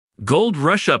Gold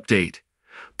Rush Update.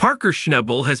 Parker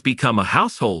Schnabel has become a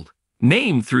household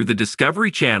name through the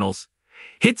Discovery Channel's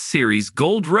hit series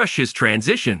Gold Rush's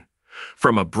transition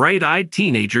from a bright-eyed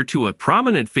teenager to a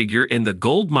prominent figure in the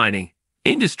gold mining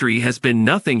industry has been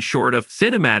nothing short of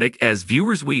cinematic, as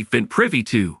viewers we've been privy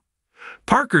to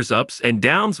Parker's ups and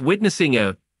downs, witnessing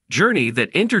a journey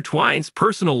that intertwines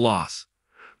personal loss,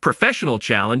 professional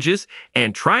challenges,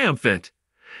 and triumphant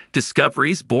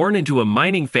discoveries. Born into a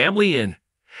mining family in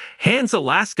Hans,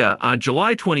 Alaska on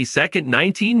July 22,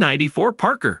 1994,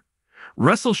 Parker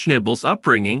Russell Schnabel's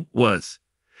upbringing was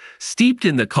steeped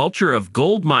in the culture of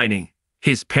gold mining.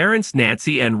 His parents,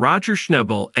 Nancy and Roger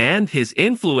Schnabel, and his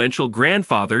influential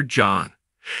grandfather, John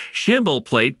Schnabel,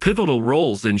 played pivotal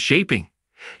roles in shaping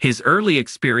his early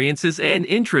experiences and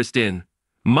interest in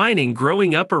mining.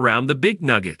 Growing up around the Big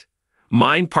Nugget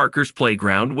mine, Parker's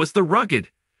playground was the rugged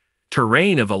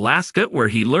terrain of Alaska, where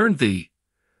he learned the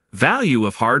value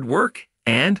of hard work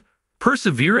and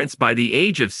perseverance. By the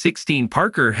age of 16,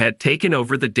 Parker had taken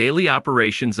over the daily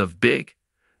operations of Big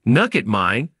Nugget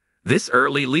Mine. This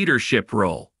early leadership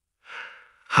role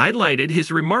highlighted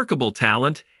his remarkable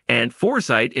talent and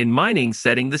foresight in mining,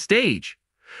 setting the stage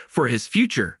for his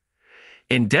future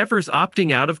endeavors.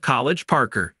 Opting out of college,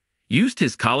 Parker used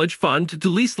his college fund to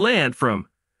lease land from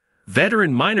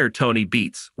veteran miner Tony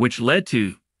Beets, which led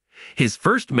to his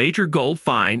first major gold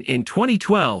find in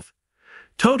 2012,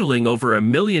 totaling over $1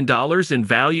 million in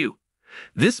value.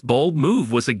 This bold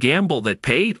move was a gamble that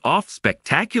paid off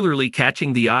spectacularly,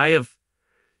 catching the eye of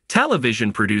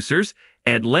television producers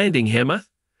and landing him a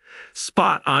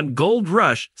spot on Gold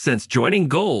Rush. Since joining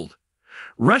Gold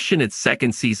Rush in its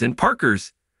second season,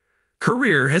 Parker's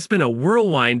career has been a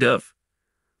whirlwind of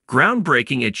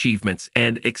groundbreaking achievements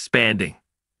and expanding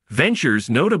ventures.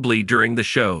 Notably, during the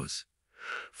show's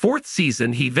fourth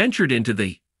season, he ventured into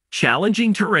the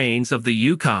challenging terrains of the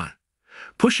Yukon,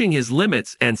 pushing his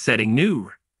limits and setting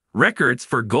new records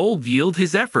for gold yield.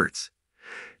 His efforts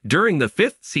during the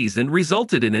fifth season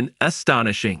resulted in an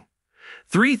astonishing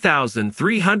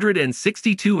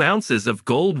 3,362 ounces of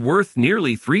gold worth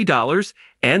nearly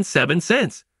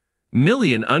 $3.07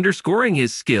 million, underscoring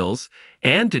his skills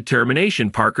and determination.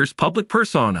 Parker's public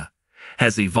persona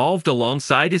has evolved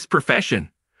alongside his profession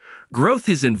growth.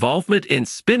 His involvement in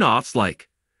spin-offs like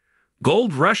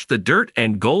Gold Rush The Dirt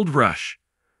and Gold Rush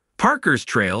Parker's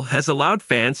Trail has allowed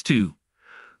fans to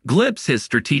glimpse his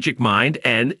strategic mind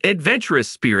and adventurous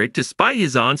spirit. Despite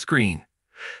his on-screen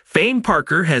fame,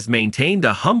 Parker has maintained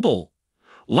a humble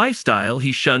lifestyle.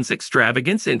 He shuns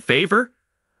extravagance in favor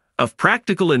of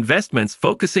practical investments,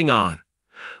 focusing on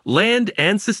land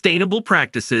and sustainable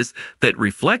practices that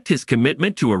reflect his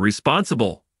commitment to a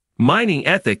responsible mining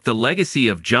ethic. The legacy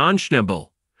of John Schnabel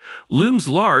looms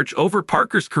large over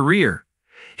Parker's career.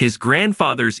 His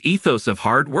grandfather's ethos of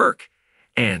hard work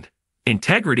and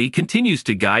integrity continues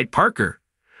to guide Parker,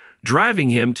 driving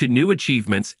him to new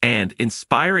achievements and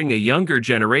inspiring a younger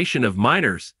generation of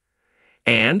miners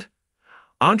and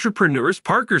entrepreneurs.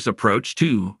 Parker's approach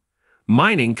to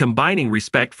mining, combining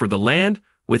respect for the land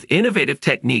with innovative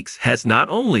techniques, has not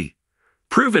only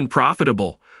proven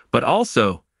profitable but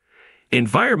also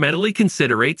environmentally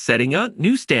considerate, setting a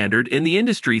new standard in the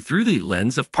industry. Through the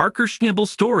lens of Parker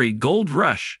Schnabel's story, Gold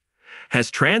Rush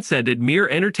has transcended mere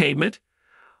entertainment,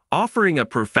 offering a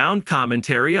profound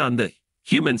commentary on the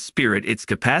human spirit, its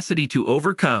capacity to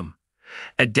overcome,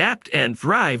 adapt, and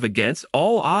thrive against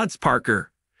all odds.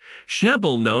 Parker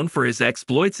Schnabel, known for his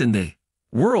exploits in the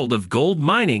world of gold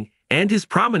mining and his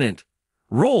prominent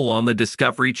role on the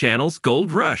Discovery Channel's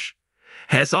Gold Rush,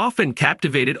 has often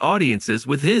captivated audiences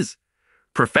with his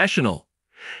professional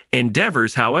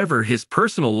endeavors. However, his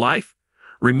personal life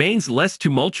remains less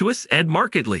tumultuous and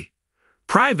markedly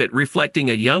private, reflecting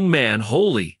a young man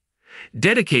wholly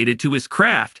dedicated to his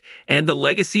craft and the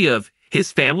legacy of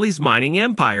his family's mining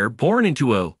empire. Born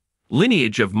into a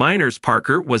lineage of miners,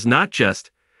 Parker was not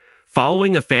just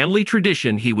following a family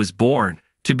tradition. He was born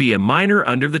to be a miner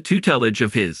under the tutelage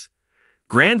of his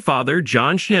grandfather,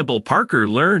 John Schnabel. Parker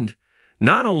learned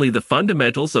not only the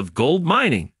fundamentals of gold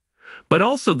mining, but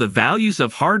also the values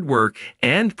of hard work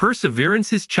and perseverance.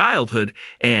 His childhood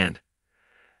and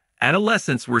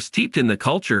adolescence were steeped in the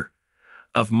culture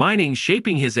of mining,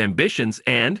 shaping his ambitions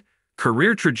and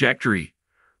career trajectory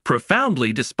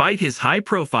profoundly. Despite his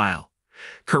high-profile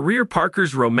career,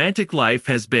 Parker's romantic life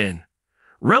has been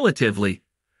relatively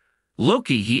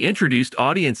low-key. He introduced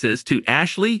audiences to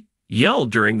Ashley Yull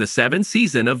during the seventh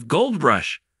season of Gold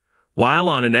Rush while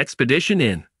on an expedition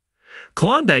in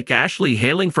Klondike. Ashley,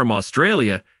 hailing from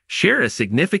Australia, shared a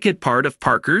significant part of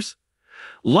Parker's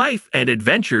life and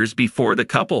adventures before the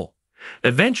couple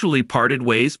eventually parted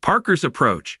ways. Parker's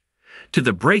approach to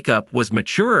the breakup was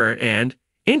mature and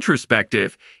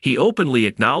introspective. He openly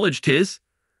acknowledged his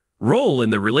role in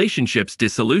the relationship's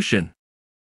dissolution,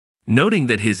 noting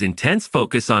that his intense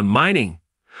focus on mining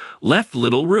left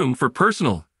little room for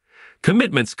personal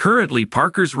commitments. Currently,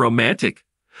 Parker's romantic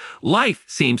life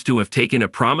seems to have taken a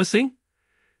promising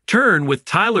turn with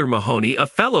Tyler Mahoney, a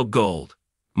fellow gold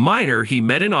miner he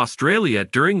met in Australia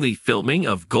during the filming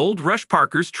of Gold Rush.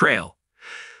 Parker's Trail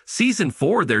Season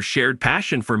 4. Their shared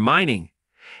passion for mining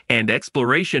and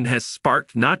exploration has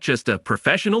sparked not just a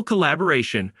professional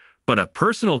collaboration, but a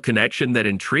personal connection that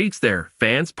intrigues their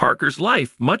fans. Parker's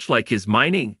life, much like his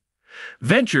mining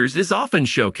ventures, is often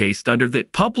showcased under the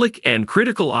public and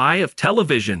critical eye of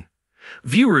television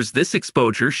viewers. This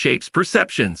exposure shapes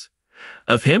perceptions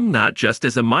of him not just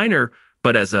as a miner,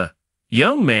 but as a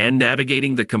young man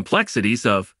navigating the complexities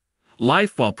of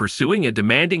life while pursuing a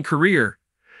demanding career.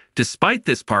 Despite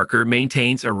this, Parker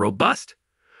maintains a robust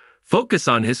focus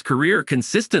on his career,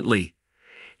 consistently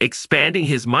expanding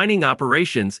his mining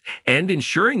operations and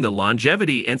ensuring the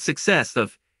longevity and success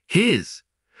of his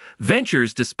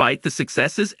ventures. Despite the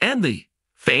successes and the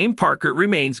fame, Parker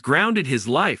remains grounded. His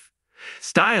life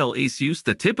style eschews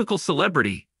the typical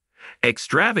celebrity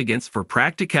extravagance for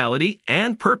practicality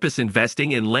and purpose,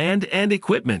 investing in land and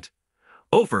equipment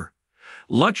over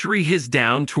luxury. His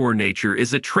down-to-earth nature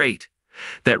is a trait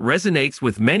that resonates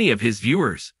with many of his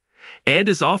viewers and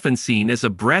is often seen as a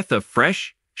breath of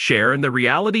fresh air in the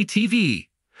reality TV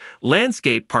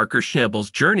landscape. Parker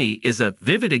Schnabel's journey is a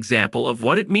vivid example of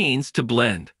what it means to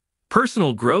blend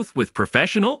personal growth with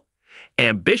professional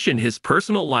ambition. His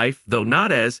personal life, though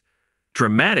not as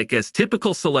dramatic as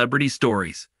typical celebrity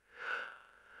stories,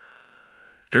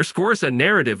 underscores a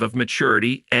narrative of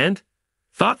maturity and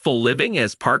thoughtful living.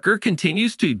 As Parker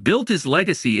continues to build his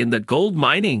legacy in the gold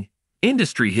mining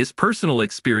industry, his personal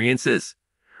experiences,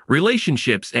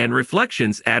 relationships, and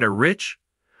reflections add a rich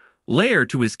layer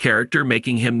to his character,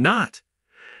 making him not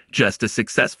just a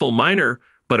successful miner,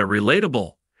 but a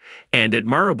relatable and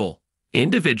admirable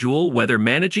individual. Whether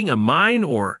managing a mine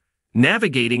or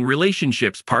navigating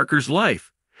relationships, Parker's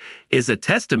life is a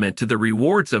testament to the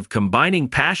rewards of combining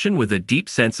passion with a deep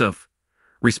sense of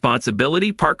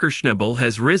responsibility. Parker Schnabel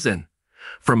has risen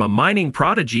from a mining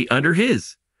prodigy under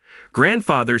his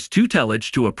grandfather's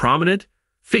tutelage to a prominent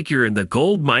figure in the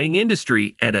gold mining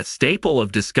industry and a staple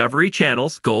of Discovery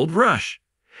Channel's Gold Rush.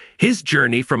 His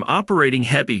journey from operating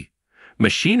heavy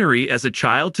machinery as a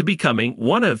child to becoming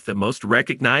one of the most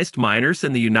recognized miners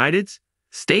in the United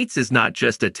States is not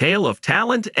just a tale of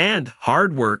talent and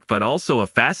hard work, but also a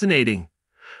fascinating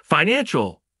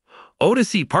financial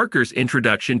odyssey. Parker's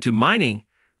introduction to mining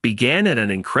began at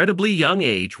an incredibly young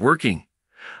age, working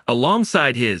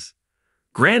alongside his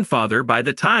grandfather. By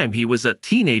the time he was a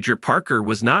teenager, Parker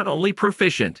was not only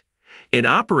proficient in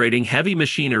operating heavy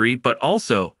machinery, but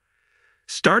also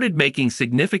started making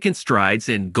significant strides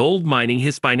in gold mining.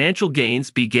 His financial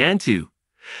gains began to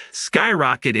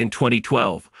skyrocket in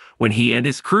 2012 when he and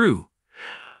his crew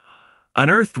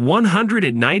unearthed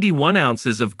 191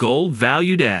 ounces of gold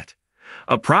valued at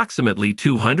approximately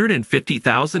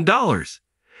 $250,000.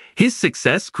 His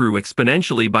success grew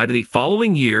exponentially. By the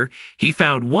following year, he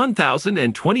found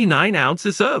 1,029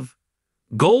 ounces of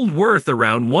gold worth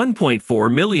around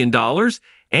 $1.4 million,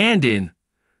 and in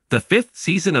the fifth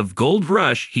season of Gold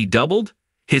Rush, he doubled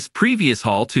his previous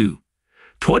haul to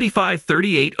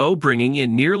 25,380, bringing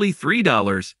in nearly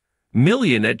 $3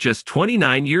 million at just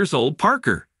 29 years old.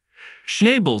 Parker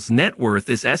Schnabel's net worth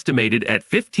is estimated at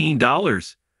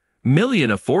 $15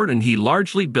 million, a fortune he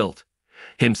largely built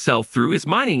himself through his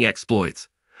mining exploits,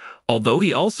 although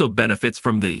he also benefits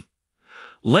from the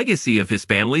legacy of his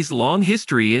family's long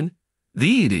history in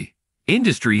the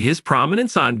industry. His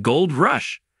prominence on Gold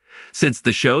Rush since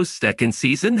the show's second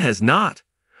season has not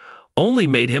only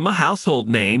made him a household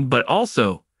name, but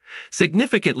also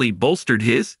significantly bolstered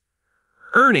his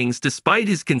earnings. Despite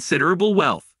his considerable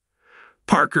wealth,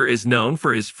 Parker is known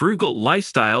for his frugal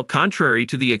lifestyle. Contrary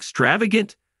to the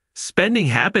extravagant spending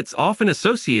habits often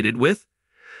associated with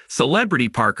celebrity,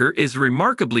 Parker is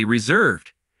remarkably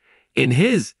reserved in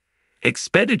his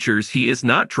expenditures. He is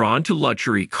not drawn to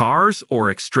luxury cars or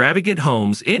extravagant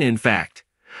homes. In fact,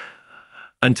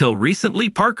 until recently,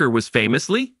 Parker was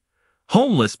famously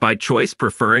homeless by choice,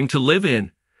 preferring to live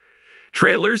in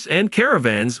trailers and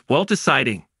caravans. While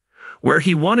deciding where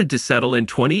he wanted to settle in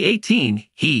 2018,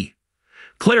 he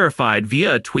clarified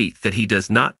via a tweet that he does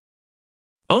not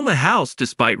own the house,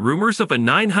 despite rumors of a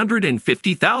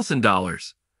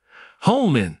 $950,000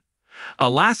 home in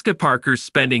Alaska. Parker's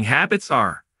spending habits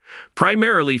are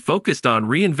primarily focused on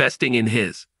reinvesting in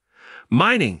his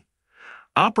mining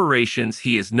operations.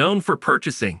 He is known for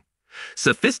purchasing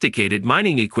sophisticated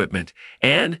mining equipment,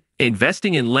 and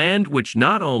investing in land which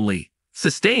not only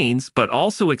sustains but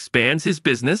also expands his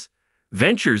business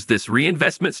ventures. This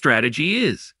reinvestment strategy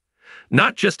is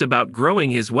not just about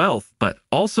growing his wealth, but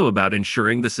also about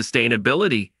ensuring the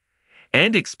sustainability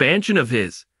and expansion of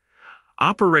his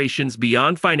operations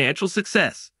beyond financial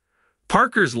success.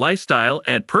 Parker's lifestyle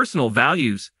and personal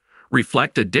values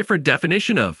reflect a different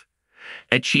definition of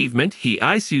achievement. He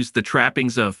issues the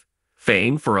trappings of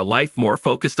fame for a life more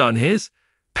focused on his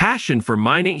passion for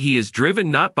mining. He is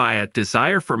driven not by a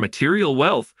desire for material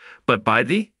wealth, but by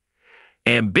the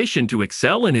ambition to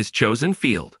excel in his chosen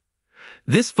field.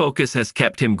 This focus has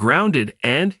kept him grounded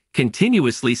and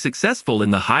continuously successful in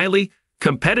the highly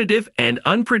competitive and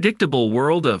unpredictable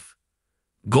world of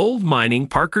gold mining.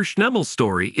 Parker Schnemel's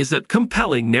story is a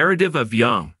compelling narrative of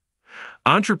young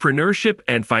entrepreneurship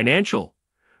and financial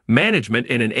management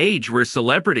in an age where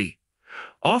celebrity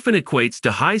often equates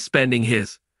to high spending.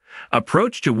 His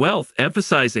approach to wealth,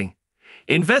 emphasizing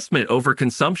investment over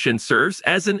consumption, serves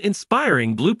as an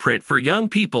inspiring blueprint for young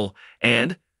people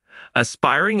and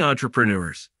aspiring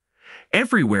entrepreneurs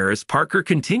everywhere. As Parker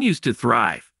continues to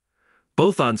thrive,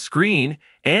 both on screen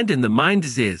and in the mind,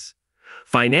 his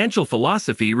financial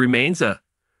philosophy remains a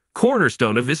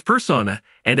cornerstone of his persona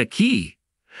and a key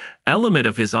element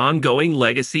of his ongoing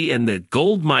legacy in the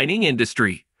gold mining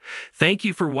industry. Thank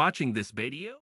you for watching this video.